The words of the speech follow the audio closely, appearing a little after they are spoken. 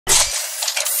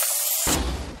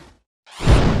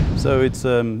So it's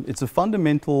a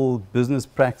fundamental business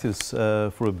practice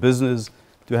for a business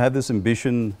to have this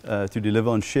ambition to deliver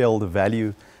on shareholder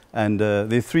value. And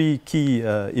there are three key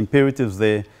imperatives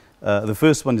there. The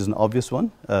first one is an obvious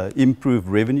one, improve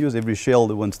revenues. Every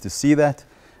shareholder wants to see that.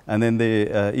 And then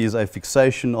there is a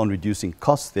fixation on reducing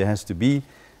costs. There has to be.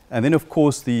 And then, of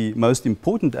course, the most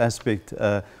important aspect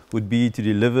would be to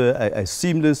deliver a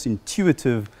seamless,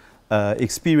 intuitive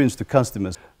experience to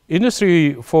customers.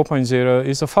 Industry 4.0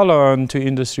 is a follow-on to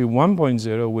Industry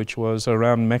 1.0, which was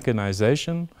around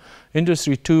mechanization.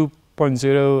 Industry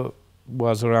 2.0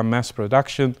 was around mass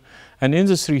production. And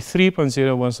Industry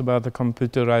 3.0 was about the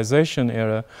computerization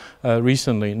era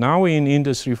recently. Now we're in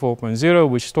Industry 4.0,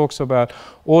 which talks about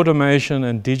automation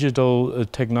and digital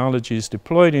technologies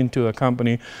deployed into a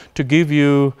company to give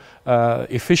you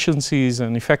efficiencies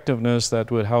and effectiveness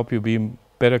that would help you be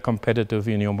better competitive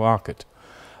in your market.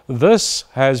 This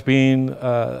has been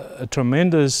a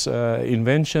tremendous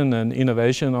invention and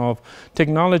innovation of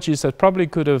technologies that probably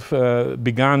could have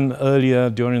begun earlier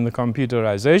during the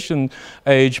computerization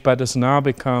age, but has now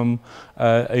become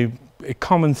a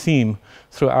common theme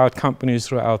throughout companies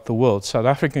throughout the world. South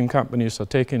African companies are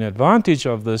taking advantage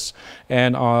of this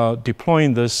and are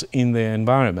deploying this in their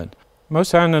environment.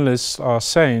 Most analysts are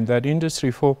saying that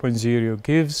Industry 4.0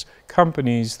 gives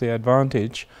companies the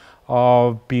advantage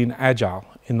of being agile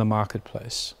in the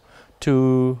marketplace.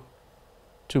 To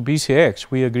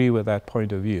BCX, we agree with that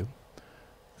point of view.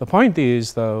 The point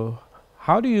is, though,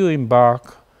 how do you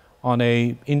embark on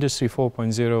a Industry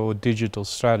 4.0 or digital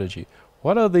strategy?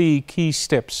 What are the key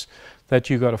steps that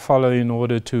you got to follow in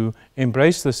order to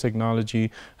embrace this technology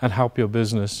and help your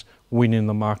business win in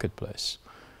the marketplace?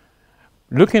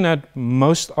 Looking at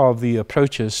most of the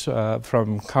approaches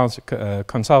from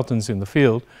consultants in the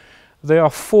field, there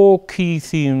are four key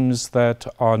themes that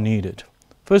are needed.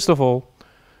 First of all,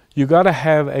 you got to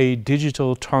have a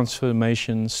digital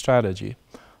transformation strategy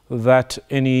that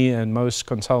any and most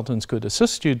consultants could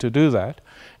assist you to do that,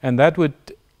 and that would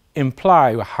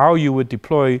imply how you would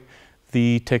deploy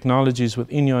the technologies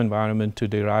within your environment to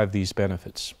derive these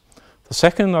benefits. The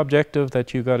second objective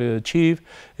that you got to achieve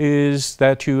is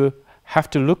that you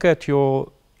have to look at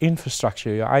your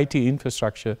infrastructure, your IT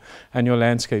infrastructure and your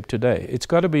landscape today. It's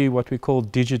got to be what we call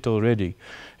digital ready.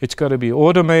 It's got to be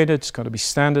automated, it's got to be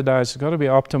standardized, it's got to be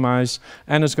optimized,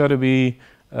 and it's got to be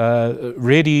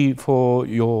ready for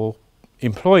your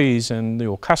employees and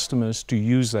your customers to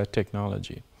use that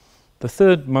technology. The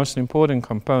third most important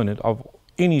component of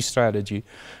any strategy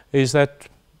is that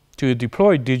to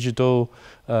deploy digital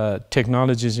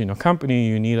technologies in a company,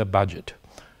 you need a budget.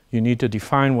 You need to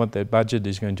define what that budget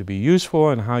is going to be used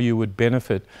for and how you would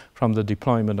benefit from the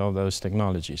deployment of those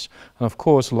technologies. And of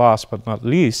course, last but not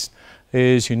least,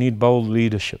 is you need bold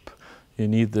leadership. You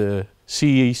need the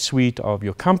C-suite of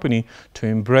your company to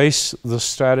embrace the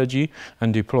strategy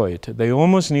and deploy it. They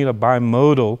almost need a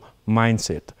bimodal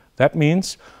mindset. That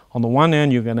means, on the one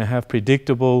hand, you're going to have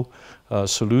predictable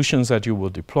solutions that you will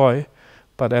deploy,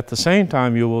 but at the same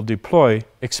time, you will deploy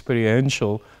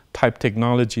experiential type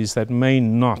technologies that may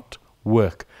not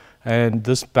work. And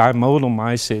this bimodal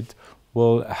mindset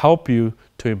will help you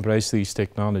to embrace these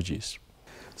technologies.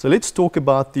 So let's talk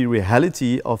about the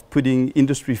reality of putting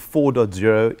Industry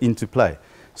 4.0 into play.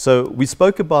 So we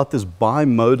spoke about this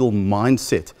bimodal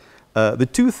mindset. The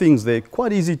two things, they're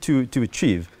quite easy to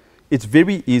achieve. It's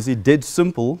very easy, dead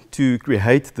simple, to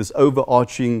create this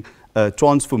overarching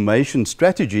transformation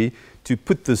strategy to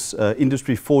put this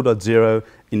Industry 4.0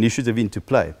 initiative into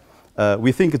play.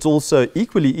 We think it's also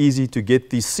equally easy to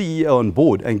get the CEO on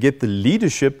board and get the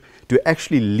leadership to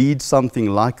actually lead something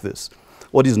like this.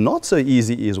 What is not so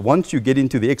easy is once you get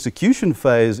into the execution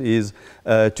phase is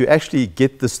to actually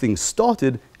get this thing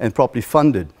started and properly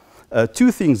funded.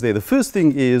 Two things there. The first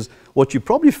thing is what you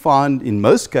probably find in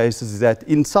most cases is that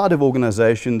inside of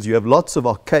organizations you have lots of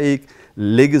archaic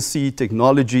legacy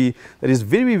technology that is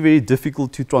very, very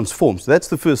difficult to transform. So that's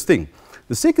the first thing.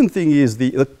 The second thing is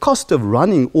the cost of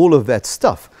running all of that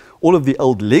stuff, all of the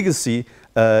old legacy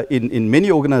in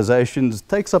many organizations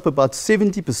takes up about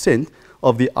 70%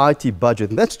 of the IT budget.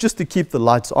 And that's just to keep the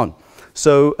lights on.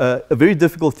 So a very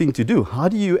difficult thing to do. How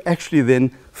do you actually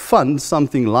then fund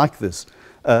something like this?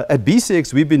 At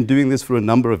BCX, we've been doing this for a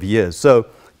number of years. So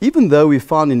even though we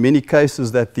found in many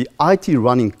cases that the IT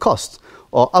running costs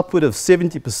are upward of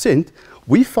 70%,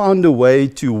 we found a way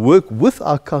to work with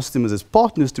our customers as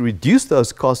partners to reduce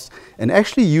those costs and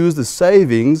actually use the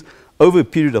savings over a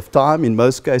period of time, in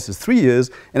most cases 3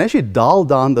 years, and actually dial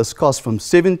down those costs from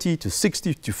 70 to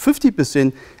 60 to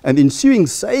 50%, and the ensuing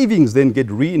savings then get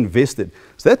reinvested.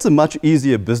 So that's a much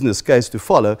easier business case to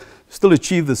follow, still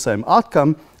achieve the same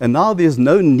outcome, and now there's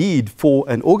no need for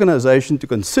an organization to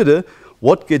consider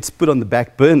what gets put on the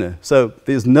back burner. So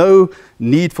there's no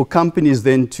need for companies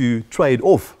then to trade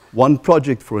off one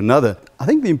project for another. I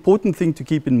think the important thing to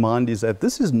keep in mind is that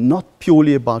this is not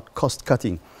purely about cost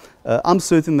cutting. I'm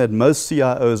certain that most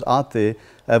CIOs out there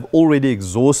have already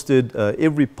exhausted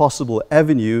every possible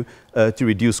avenue to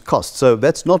reduce costs. So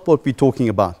that's not what we're talking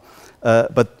about.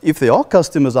 But if there are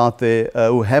customers out there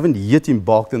who haven't yet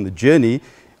embarked on the journey,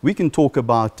 we can talk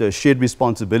about shared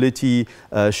responsibility,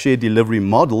 shared delivery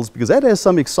models, because that has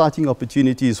some exciting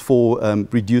opportunities for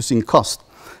reducing cost.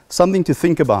 Something to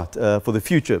think about for the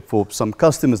future, for some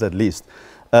customers at least.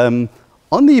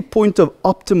 On the point of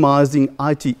optimizing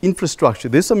IT infrastructure,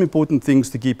 there's some important things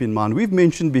to keep in mind. We've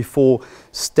mentioned before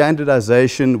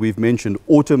standardization, we've mentioned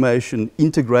automation,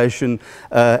 integration,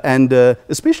 and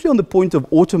especially on the point of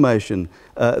automation,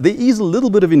 there is a little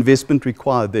bit of investment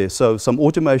required there. So some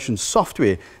automation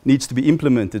software needs to be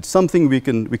implemented, something we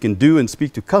can do and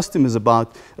speak to customers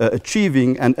about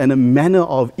achieving, and a manner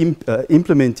of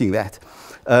implementing that.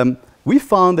 We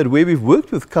found that where we've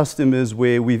worked with customers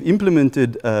where we've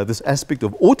implemented this aspect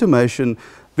of automation,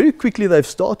 very quickly they've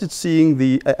started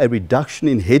seeing a reduction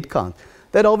in headcount.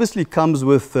 That obviously comes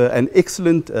with an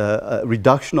excellent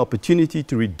reduction opportunity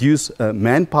to reduce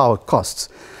manpower costs.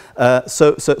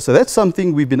 So that's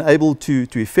something we've been able to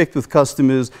effect with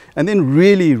customers, and then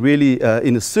really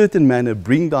in a certain manner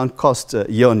bring down costs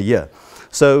year on year.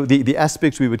 So the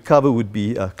aspects we would cover would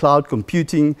be cloud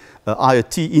computing,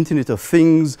 IoT, Internet of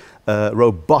Things,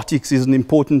 robotics is an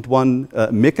important one,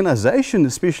 mechanization,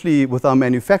 especially with our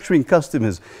manufacturing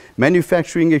customers,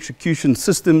 manufacturing execution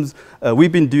systems.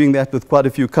 We've been doing that with quite a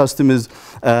few customers,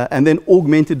 and then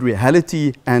augmented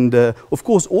reality. And of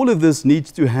course, all of this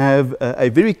needs to have a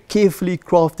very carefully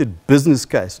crafted business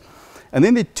case. And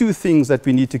then there are two things that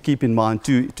we need to keep in mind.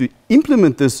 To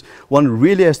implement this, one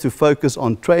really has to focus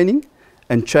on training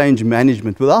and change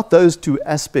management. Without those two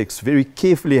aspects very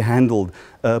carefully handled,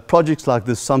 projects like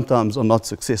this sometimes are not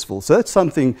successful. So that's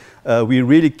something we're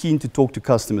really keen to talk to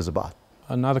customers about.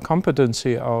 Another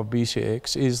competency of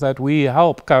BCX is that we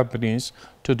help companies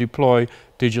to deploy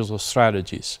digital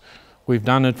strategies. We've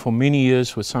done it for many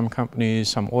years with some companies,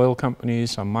 some oil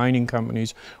companies, some mining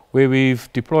companies, where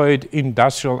we've deployed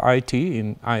industrial IT,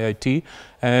 in IIT,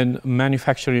 and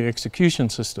manufacturing execution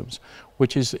systems,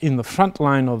 which is in the front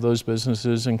line of those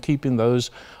businesses and keeping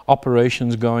those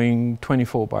operations going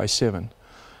 24/7.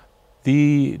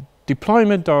 The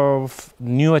deployment of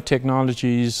newer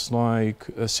technologies like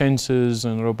sensors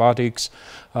and robotics,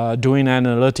 doing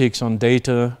analytics on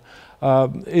data,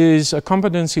 is a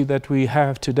competency that we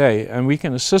have today, and we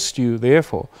can assist you,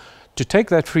 therefore, to take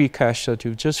that free cash that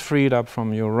you've just freed up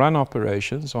from your run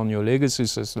operations on your legacy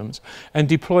systems and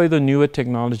deploy the newer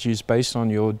technologies based on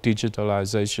your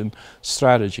digitalization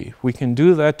strategy. We can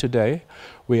do that today.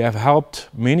 We have helped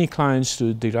many clients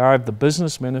to derive the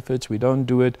business benefits. We don't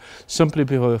do it simply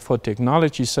for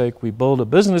technology's sake. We build a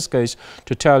business case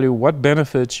to tell you what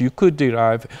benefits you could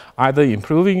derive, either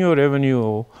improving your revenue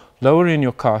or lowering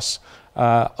your costs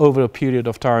over a period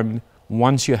of time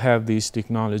once you have these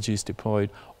technologies deployed,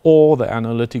 or the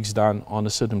analytics done on a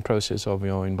certain process of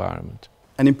your environment.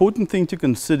 An important thing to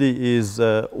consider is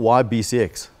why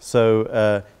BCX.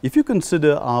 So if you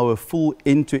consider our full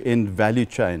end-to-end value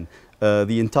chain,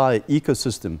 the entire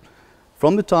ecosystem,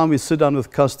 from the time we sit down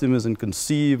with customers and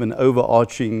conceive an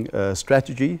overarching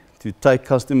strategy to take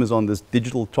customers on this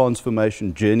digital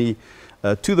transformation journey,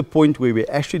 to the point where we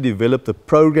actually develop the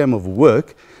program of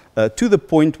work, to the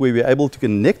point where we're able to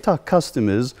connect our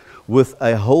customers with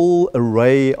a whole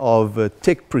array of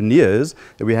techpreneurs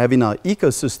that we have in our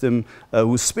ecosystem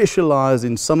who specialize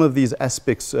in some of these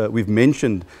aspects we've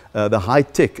mentioned, the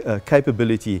high-tech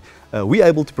capability. We're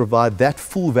able to provide that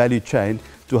full value chain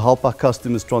to help our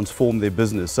customers transform their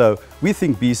business. So we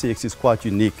think BCX is quite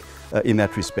unique in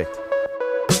that respect.